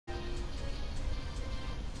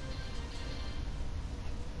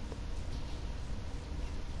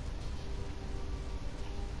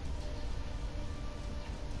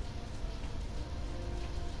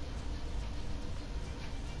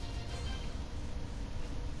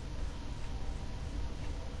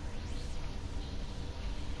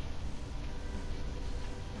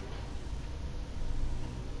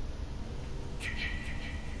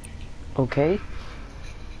Okay.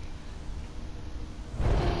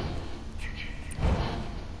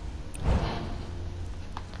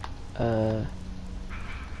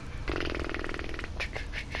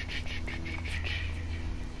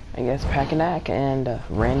 I guess pack a knack and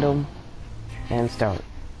random and start.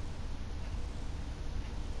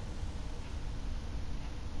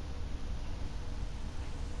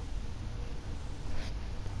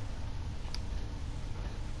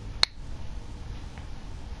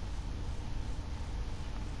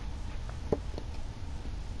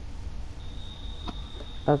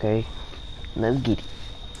 Okay, let's get it.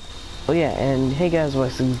 Oh yeah, and hey guys,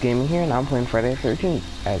 Wesley's Gaming here, and I'm playing Friday the 13th,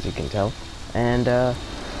 as you can tell. And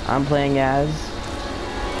I'm playing as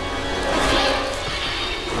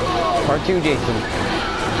Part 2 Jason.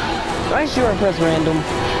 Make sure I press random.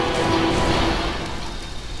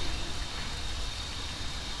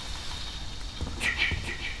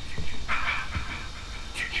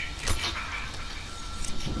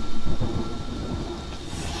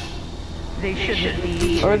 They shouldn't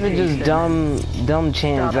be. Or is it just dumb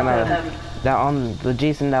chance that on the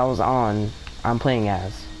Jason that was on, I'm playing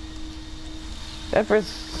as? Did I press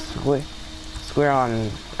square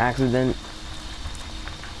on accident?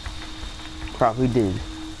 Probably did.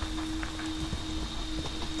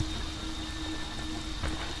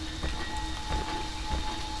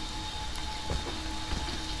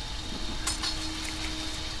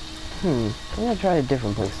 I'm gonna try a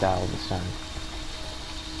different play style this time.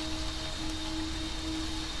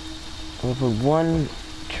 We'll put one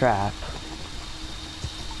trap,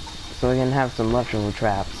 so we can have some leftover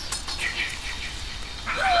traps.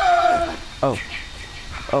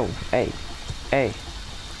 Oh, hey.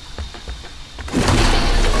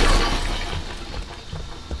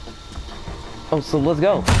 Oh, so let's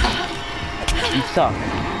go. You suck.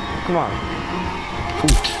 Come on.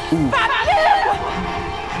 Ooh.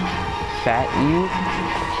 Fat you.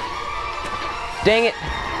 Dang it.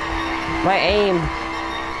 My aim.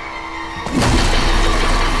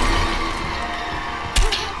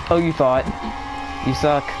 Oh, you thought. You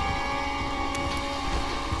suck.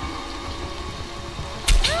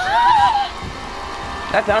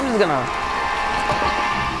 I'm just gonna...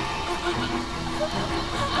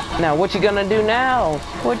 Now, what you gonna do now?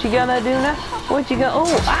 What you gonna do now? What you gonna...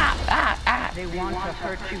 Oh, They want to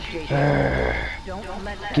hurt you, Jason. Don't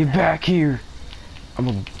let that get back here. I'm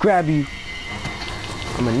gonna grab you.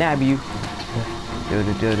 I'm gonna nab you.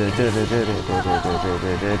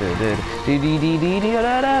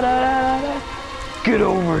 Get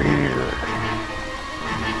over here.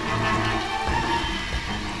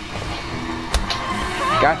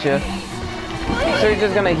 Gotcha. So you're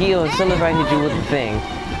just gonna heal as soon as I hit you with the thing.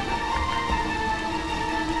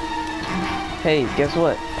 Hey, guess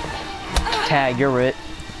what? Tag, you're it.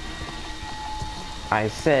 I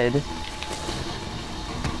said.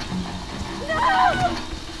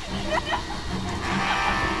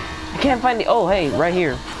 I can't find the. Oh, hey, right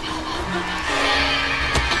here.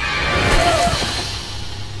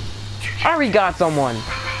 I already got someone.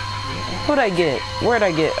 What'd I get? Where'd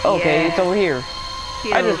I get? Okay, it's over here.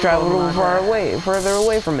 I just traveled a little further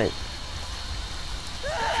away from it.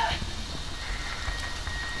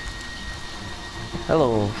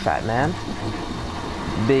 Hello, fat man.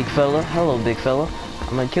 Big fella. Hello, big fella.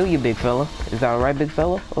 I'm gonna kill you, big fella. Is that alright, big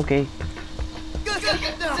fella? Okay.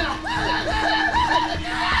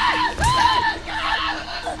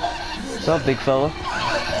 What's up, big fella?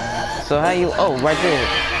 So how you... Oh, right there.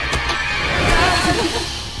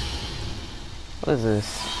 What is this?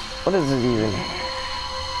 What is this even?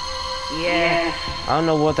 Yeah. I don't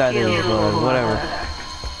know what that is, but whatever.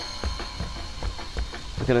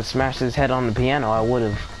 I could have smashed his head on the piano, I would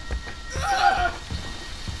have.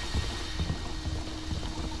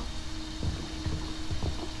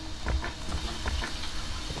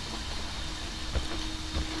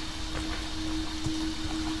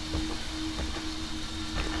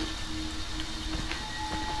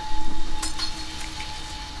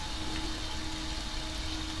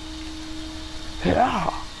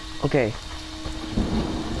 Yeah. Okay.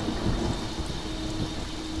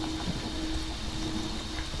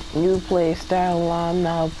 New play style, I'm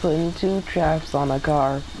now putting 2 traps on a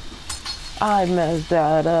car. I messed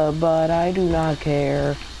that up, but I do not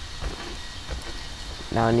care.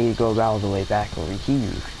 Now I need to go all the way back over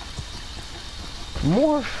here.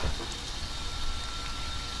 Morph!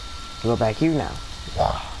 Go back here now.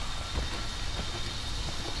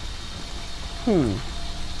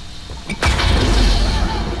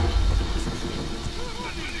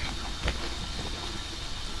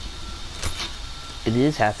 It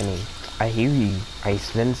is happening. I hear you. I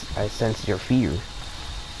sense your fear.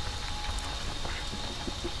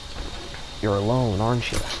 You're alone,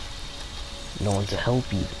 aren't you? No one to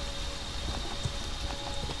help you.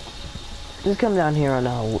 Just come down here and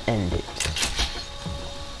I'll end it.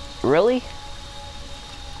 Really?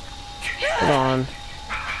 Hold on.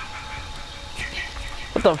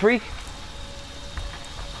 What the freak?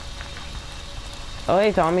 Oh,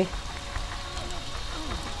 hey, Tommy.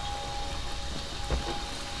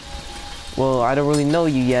 Well, I don't really know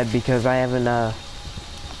you yet because I haven't,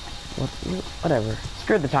 whatever.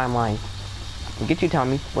 Screw the timeline. I'll get you,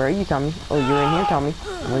 Tommy. Where are you, Tommy? Oh, you're in here, Tommy.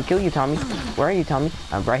 I'm gonna kill you, Tommy. Where are you, Tommy?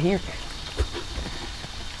 I'm right here.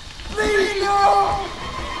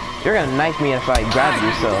 You're gonna knife me if I grab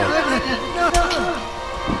you, so...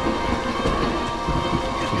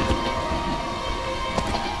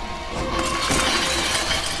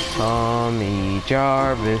 Tommy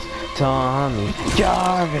Jarvis, Tommy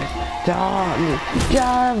Jarvis, Tommy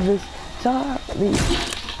Jarvis, Tommy.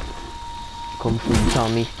 Come for you,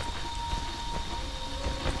 Tommy.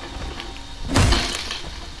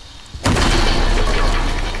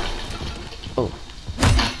 Oh.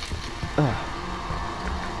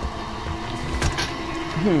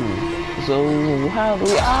 So how do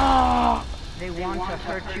we? Ah! They want to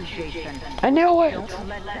hurt you, Jason. I knew it. Don't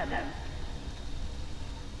let them.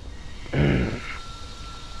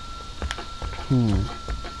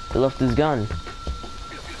 He left his gun.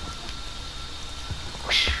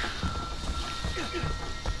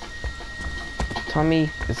 Tommy,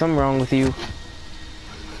 is something wrong with you?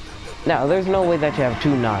 Now, there's no way that you have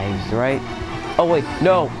two knives, right? Oh wait,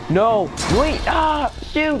 no, no, wait, ah,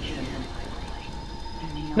 shoot!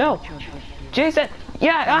 No, Jason,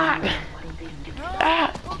 yeah, ah,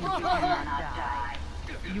 ah!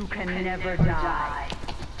 You can never die.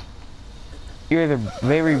 You're either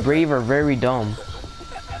very brave or very dumb.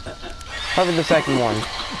 Probably the second one.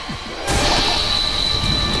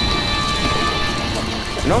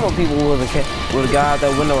 Normal people would have got out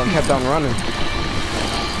that window and kept on running.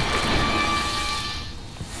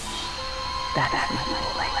 That's my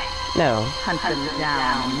boy. No. Hunt them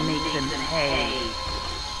down, make them pay.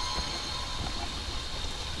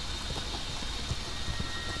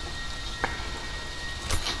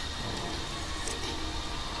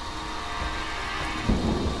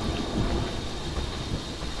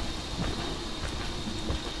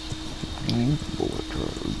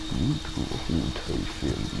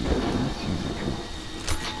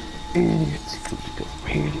 Idiots,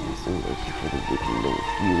 idiots, and looking for the wicked little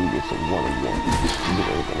furious of one-on-one.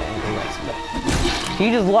 He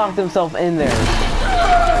just locked himself in there.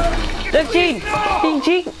 That's cheat! He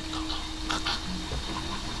cheat!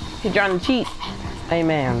 He's trying to cheat. Hey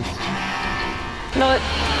man. You know what?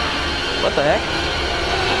 What the heck?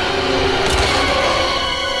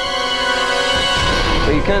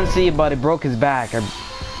 But you couldn't see it, but it broke his back. Don't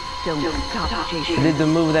stop, Jason. It did the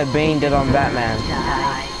move that Bane did on Batman.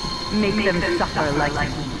 Die. Make them suffer like we.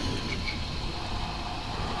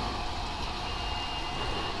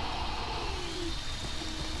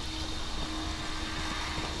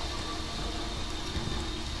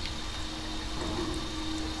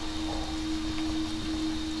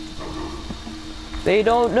 They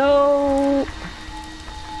don't know.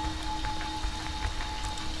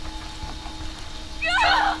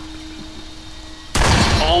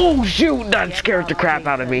 Oh shoot, that scared the crap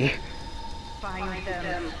out of me. Find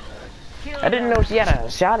them. I didn't know she had a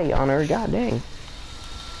shotty on her, god dang.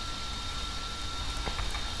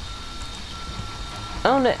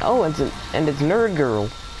 Oh, it's Nerd Girl.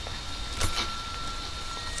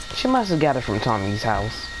 She must have got it from Tommy's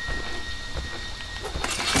house.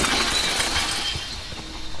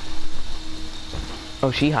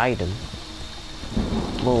 Oh, she hiding.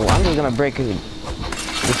 Well, I'm just gonna break it.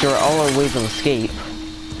 Destroy all our ways of escape.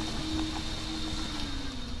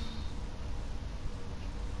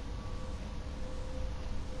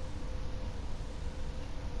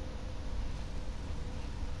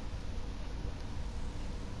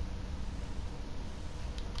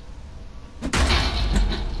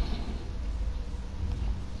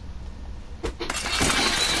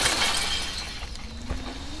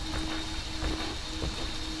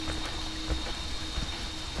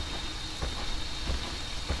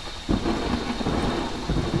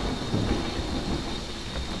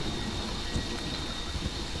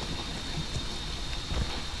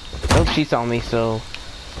 She saw me, so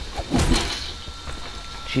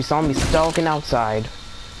she saw me stalking outside.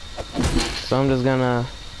 So I'm just gonna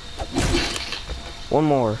one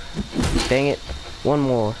more. Dang it. One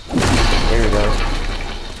more. There we go.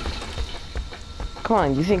 Come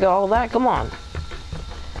on, you think of all that? Come on.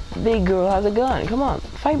 Big girl has a gun. Come on.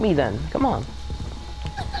 Fight me then. Come on.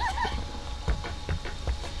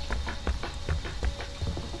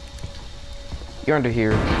 You're under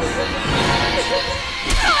here.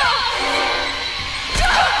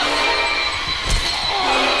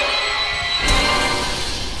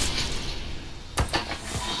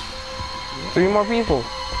 Three more people.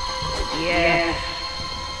 Yes.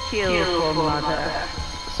 Kill for mother.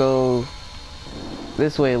 So,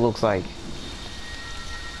 this way it looks like.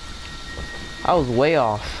 I was way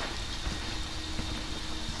off.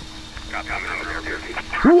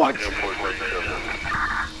 What?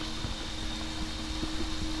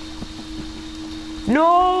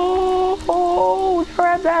 No! They're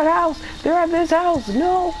at that house. They're at this house.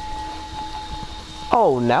 No.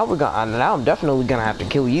 Oh, now we're gonna. Now I'm definitely gonna have to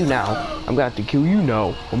kill you now. I'm gonna have to kill you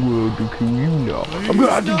now. I'm gonna have to kill you now. I'm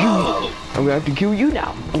gonna have to kill you. I'm gonna have to kill you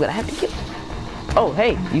now. I'm gonna have to kill. Oh,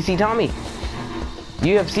 hey, you see Tommy?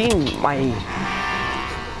 You have seen my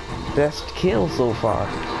best kill so far.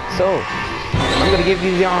 So, I'm gonna give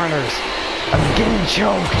you the honors of getting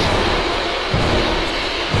choked.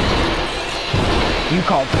 You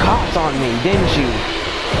called the cops on me, didn't you?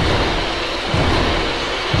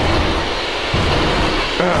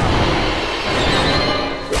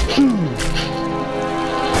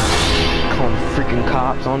 Calling freaking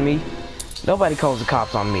cops on me? Nobody calls the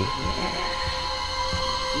cops on me.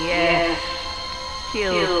 Yes.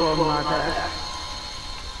 Kill for mother.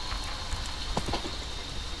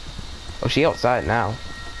 Oh, she outside now.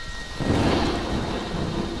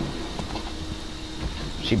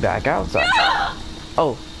 She back outside.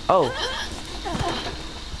 Oh, oh.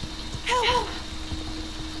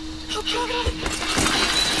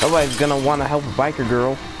 Nobody's gonna want to help a biker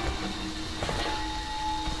girl.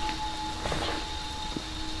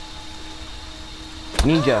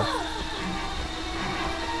 Ninja.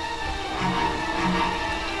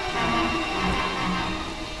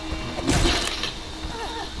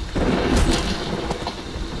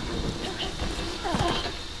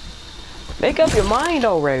 Make up your mind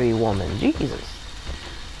already, woman. Jesus.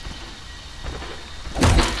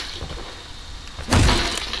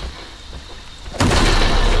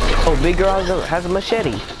 Oh, big girl has a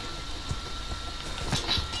machete.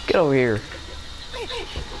 Get over here.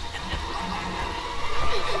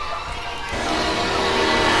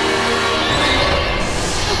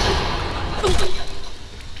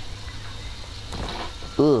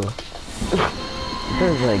 Ugh.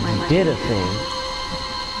 There's like did a thing.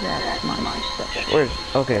 That's my special. Where's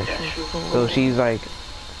okay? So she's like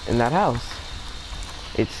in that house.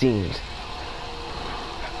 It seems.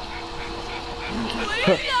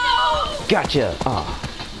 Gotcha. Ah.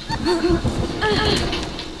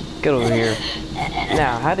 Get over here.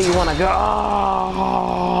 Now, how do you want to go?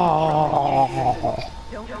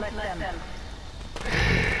 Don't let them.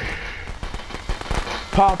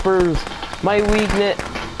 Poppers, my weakness.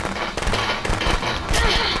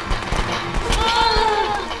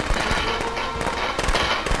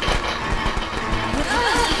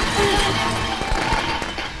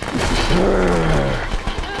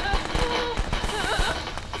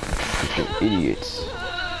 Idiots.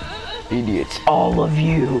 Idiots. All of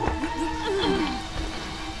you.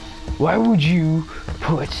 Why would you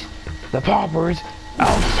put the poppers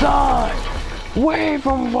outside? Way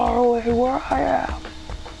from far away where I am.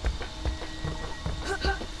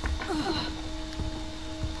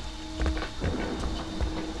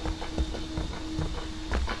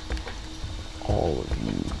 All of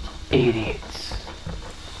you idiots.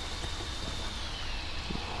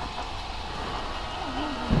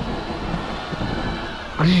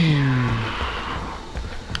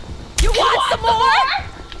 You want some more?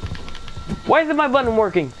 Why isn't my button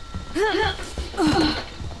working?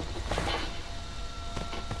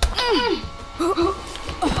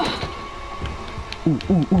 Ooh,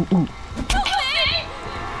 ooh, ooh, ooh.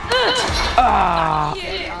 Ah!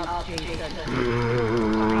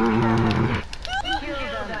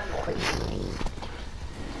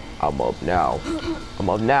 I'm up now. I'm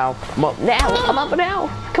up now. I'm up now. I'm up now.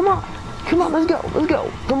 Come on. Come on, let's go. Let's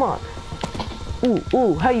go. Come on. Ooh,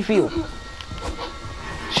 ooh, how you feel?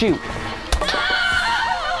 Shoot.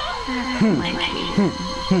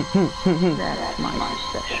 That's my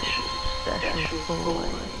special boy.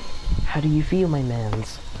 How do you feel, my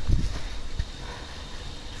mans?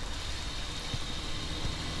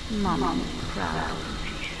 Mama's proud of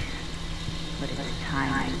you, but it's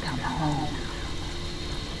time to come home.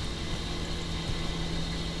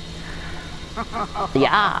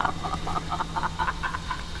 Yeah.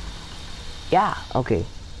 Yeah, okay.